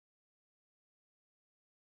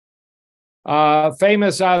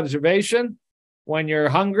Famous observation: when you're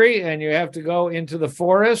hungry and you have to go into the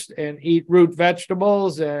forest and eat root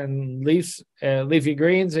vegetables and leafy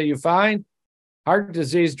greens that you find, heart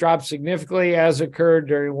disease dropped significantly, as occurred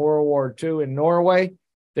during World War II in Norway.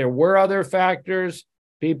 There were other factors.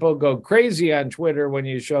 People go crazy on Twitter when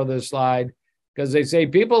you show this slide because they say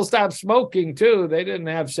people stopped smoking too. They didn't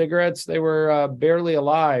have cigarettes. They were barely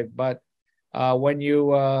alive. But when you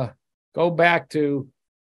go back to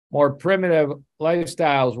more primitive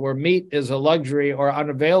lifestyles where meat is a luxury or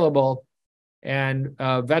unavailable, and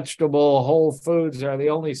vegetable whole foods are the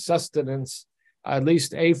only sustenance, at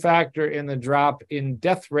least a factor in the drop in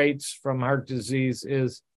death rates from heart disease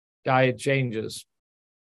is diet changes.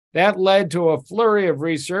 That led to a flurry of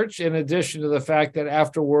research, in addition to the fact that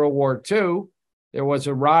after World War II, there was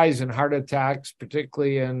a rise in heart attacks,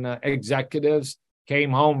 particularly in executives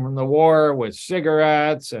came home from the war with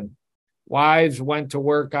cigarettes, and wives went to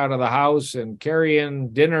work out of the house, and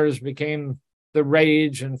carry-in dinners became the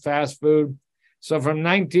rage, and fast food. So from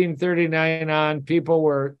 1939 on, people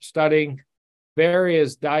were studying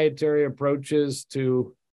various dietary approaches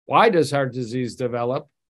to why does heart disease develop.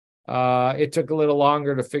 It took a little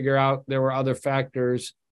longer to figure out there were other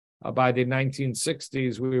factors. By the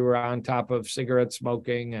 1960s, we were on top of cigarette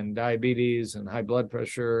smoking and diabetes and high blood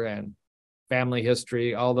pressure and family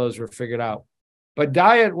history. All those were figured out. But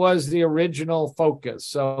diet was the original focus.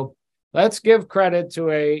 So let's give credit to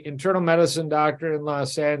an internal medicine doctor in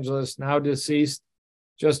Los Angeles, now deceased.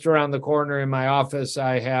 Just around the corner in my office,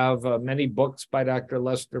 I have many books by Dr.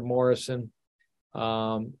 Lester Morrison.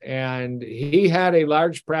 And he had a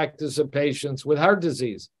large practice of patients with heart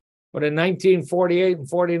disease. But in 1948 and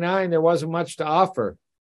 49, there wasn't much to offer.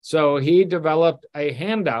 So he developed a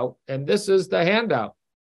handout, and this is the handout.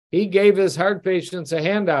 He gave his heart patients a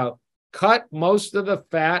handout: cut most of the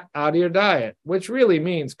fat out of your diet, which really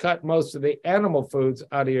means cut most of the animal foods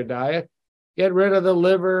out of your diet. Get rid of the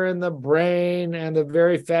liver and the brain and the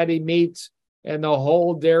very fatty meats and the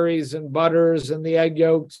whole dairies and butters and the egg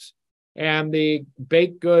yolks and the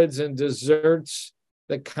baked goods and desserts,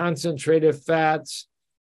 the concentrated fats,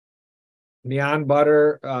 beyond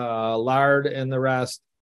butter, lard, and the rest,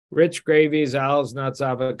 rich gravies, olives, nuts,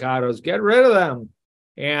 avocados. Get rid of them.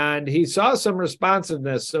 And he saw some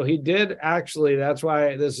responsiveness. So he did actually, that's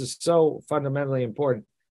why this is so fundamentally important.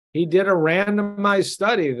 He did a randomized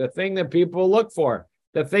study, the thing that people look for,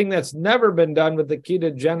 the thing that's never been done with the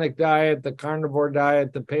ketogenic diet, the carnivore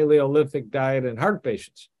diet, the Paleolithic diet, and heart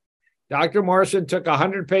patients. Dr. Morrison took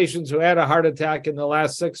 100 patients who had a heart attack in the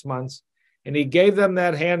last 6 months, and he gave them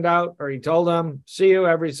that handout, or he told them, see you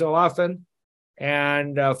every so often,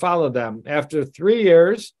 and followed them. After 3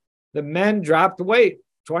 years, the men dropped weight,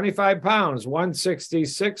 25 pounds,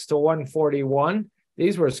 166 to 141.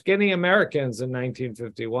 These were skinny Americans in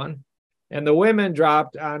 1951. And the women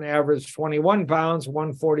dropped on average 21 pounds,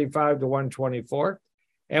 145 to 124.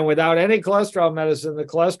 And without any cholesterol medicine, the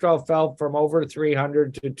cholesterol fell from over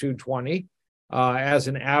 300 to 220. As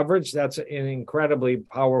an average, that's an incredibly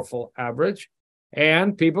powerful average.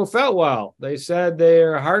 And people felt well. They said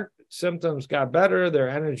their heart symptoms got better, their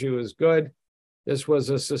energy was good. This was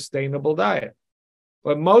a sustainable diet.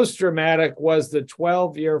 But most dramatic was the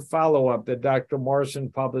 12-year follow-up that Dr. Morrison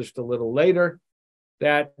published a little later,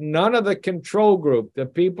 that none of the control group, the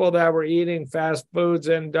people that were eating fast foods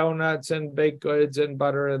and donuts and baked goods and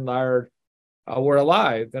butter and lard, were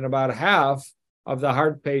alive. And about half of the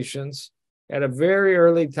heart patients at a very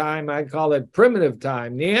early time, I call it primitive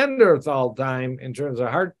time, Neanderthal time in terms of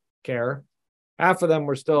heart care, half of them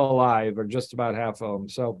were still alive, or just about half of them.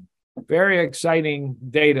 So very exciting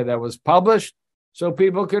data that was published so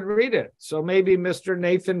people could read it. So maybe Mr.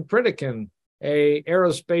 Nathan Pritikin, an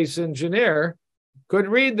aerospace engineer, could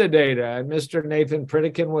read the data. And Mr. Nathan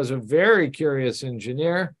Pritikin was a very curious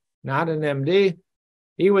engineer, not an MD.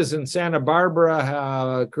 He was in Santa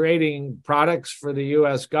Barbara creating products for the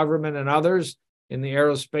U.S. government and others in the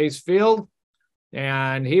aerospace field.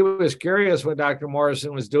 And he was curious what Dr.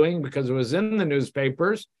 Morrison was doing because it was in the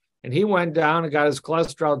newspapers. And he went down and got his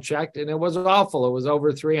cholesterol checked, and it was awful. It was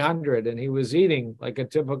over 300, and he was eating like a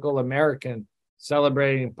typical American,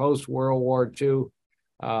 celebrating post-World War II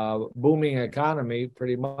booming economy,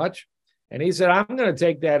 pretty much. And he said, I'm going to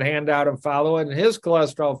take that handout and follow it. And his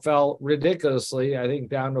cholesterol fell ridiculously, I think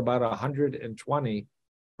down to about 120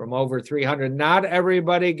 from over 300. Not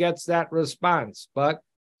everybody gets that response, but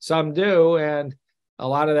some do. And a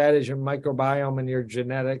lot of that is your microbiome and your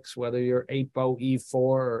genetics, whether you're ApoE4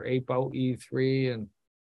 or ApoE3, and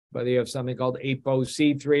whether you have something called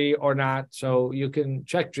ApoC3 or not. So you can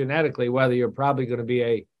check genetically whether you're probably going to be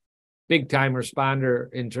a big time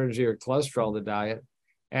responder in terms of your cholesterol, the diet.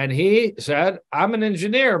 And he said, I'm an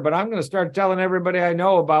engineer, but I'm going to start telling everybody I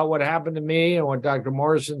know about what happened to me and what Dr.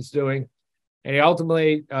 Morrison's doing. And he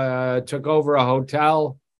ultimately took over a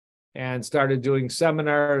hotel and started doing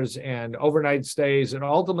seminars and overnight stays, and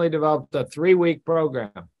ultimately developed a 3-week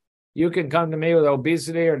program. You can come to me with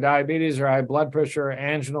obesity or diabetes or high blood pressure or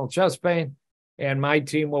anginal chest pain, and my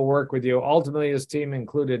team will work with you. Ultimately, his team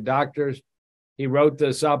included doctors. He wrote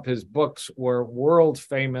this up. His books were world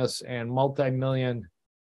famous and multi-million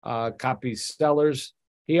copy sellers.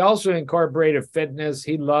 He also incorporated fitness.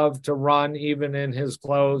 He loved to run even in his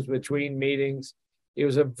clothes between meetings. He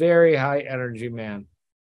was a very high energy man.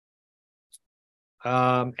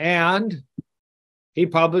 And he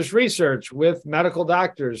published research with medical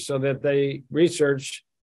doctors so that the research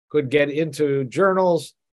could get into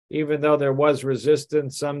journals, even though there was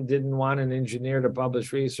resistance. Some didn't want an engineer to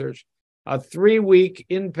publish research. A 3-week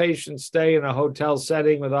inpatient stay in a hotel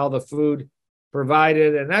setting with all the food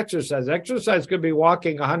provided and exercise. Exercise could be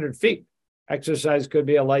walking 100 feet. Exercise could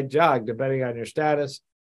be a light jog, depending on your status.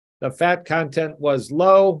 The fat content was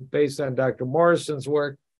low based on Dr. Morrison's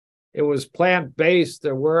work. It was plant-based.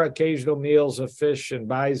 There were occasional meals of fish and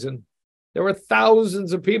bison. There were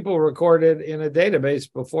thousands of people recorded in a database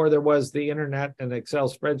before there was the internet and Excel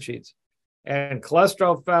spreadsheets. And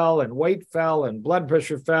cholesterol fell, and weight fell, and blood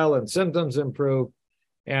pressure fell, and symptoms improved.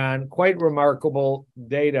 And quite remarkable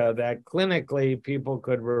data that clinically people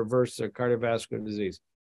could reverse their cardiovascular disease.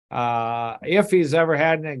 If he's ever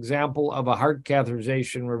had an example of a heart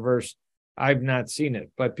catheterization reversed, I've not seen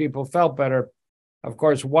it, but people felt better. Of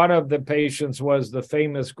course, one of the patients was the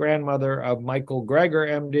famous grandmother of Michael Greger,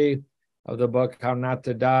 MD, of the book How Not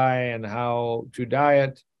to Die and How to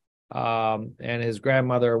Diet. And his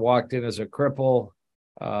grandmother walked in as a cripple,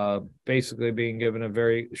 basically being given a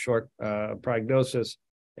very short prognosis,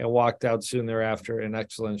 and walked out soon thereafter in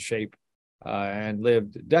excellent shape and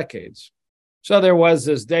lived decades. So there was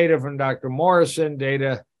this data from Dr. Morrison,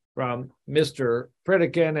 data from Mr.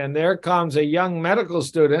 Pritikin, and there comes a young medical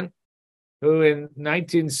student who in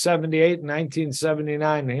 1978,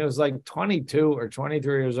 1979, he was like 22 or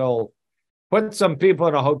 23 years old, put some people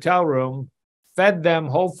in a hotel room, fed them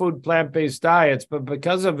whole food plant-based diets, but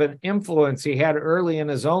because of an influence he had early in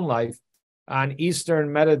his own life on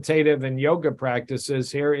Eastern meditative and yoga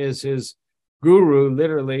practices, here is his guru,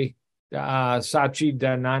 literally,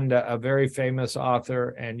 Satchidananda, a very famous author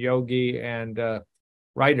and yogi and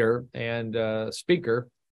writer and speaker,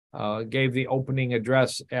 gave the opening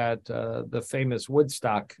address at the famous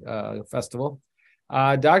Woodstock festival.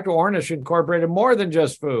 Dr. Ornish incorporated more than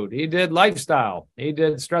just food. He did lifestyle. He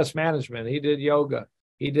did stress management. He did yoga.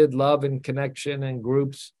 He did love and connection and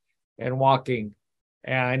groups and walking.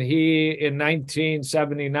 And he, in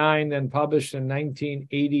 1979, then published in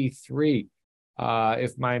 1983,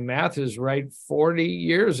 if my math is right, 40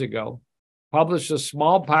 years ago, published a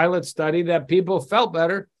small pilot study that people felt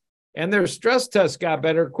better and their stress tests got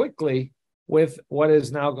better quickly with what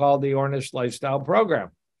is now called the Ornish Lifestyle Program.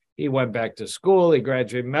 He went back to school, he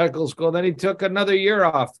graduated medical school, then he took another year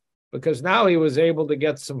off because now he was able to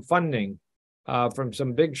get some funding from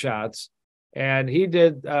some big shots. And he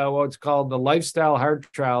did what's called the Lifestyle Heart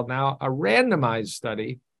Trial, now a randomized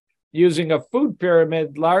study using a food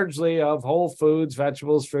pyramid largely of whole foods,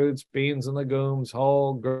 vegetables, fruits, beans and legumes,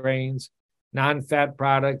 whole grains, non-fat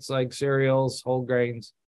products like cereals, whole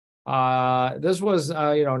grains. This was,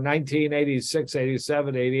 1986,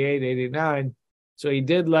 87, 88, 89. So he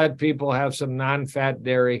did let people have some non-fat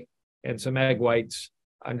dairy and some egg whites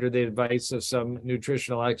under the advice of some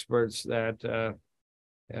nutritional experts that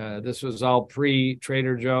this was all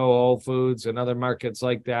pre-Trader Joe, Whole Foods, and other markets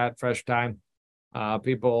like that, Fresh Time.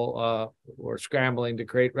 People were scrambling to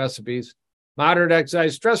create recipes. Moderate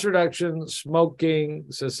exercise, stress reduction, smoking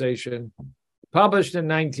cessation. Published in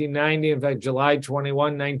 1990, in fact, July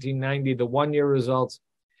 21, 1990, the 1-year results.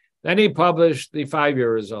 Then he published the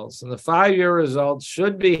 5-year results. And the 5-year results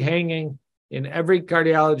should be hanging in every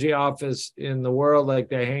cardiology office in the world like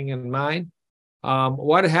they hang in mine.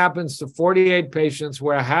 What happens to 48 patients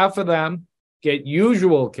where half of them get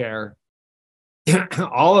usual care,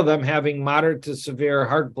 all of them having moderate to severe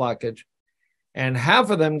heart blockage, and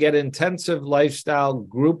half of them get intensive lifestyle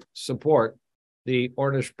group support, the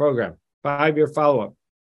Ornish program, 5-year follow-up.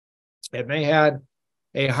 And they had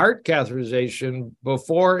a heart catheterization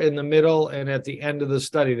before, in the middle, and at the end of the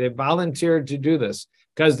study. They volunteered to do this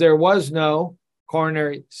because there was no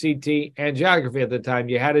coronary CT angiography at the time.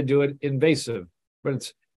 You had to do it invasive, but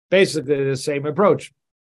it's basically the same approach.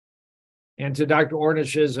 And to Dr.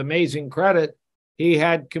 Ornish's amazing credit, he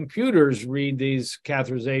had computers read these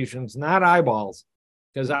catheterizations, not eyeballs,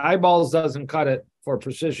 because eyeballs doesn't cut it for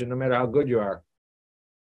precision, no matter how good you are.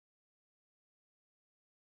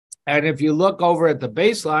 And if you look over at the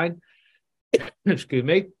baseline, excuse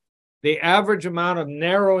me, the average amount of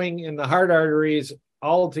narrowing in the heart arteries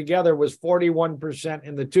altogether was 41%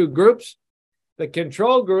 in the two groups. The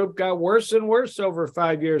control group got worse and worse over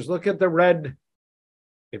 5 years. Look at the red.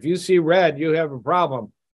 If you see red, you have a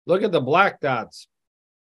problem. Look at the black dots.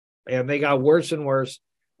 And they got worse and worse.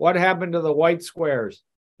 What happened to the white squares?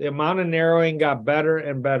 The amount of narrowing got better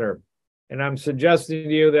and better. And I'm suggesting to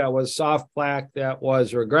you that was soft plaque that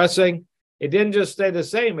was regressing. It didn't just stay the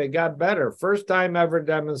same, it got better. First time ever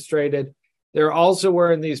demonstrated. There also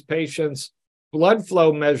were in these patients blood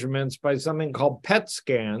flow measurements by something called PET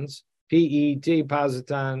scans, PET,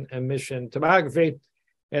 positron emission tomography,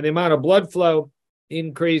 and the amount of blood flow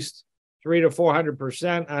increased 300 to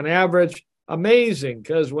 400% on average. Amazing,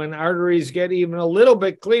 because when arteries get even a little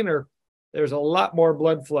bit cleaner, there's a lot more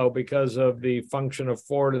blood flow because of the function of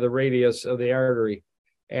 4 to the radius of the artery.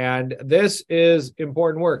 And this is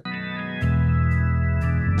important work.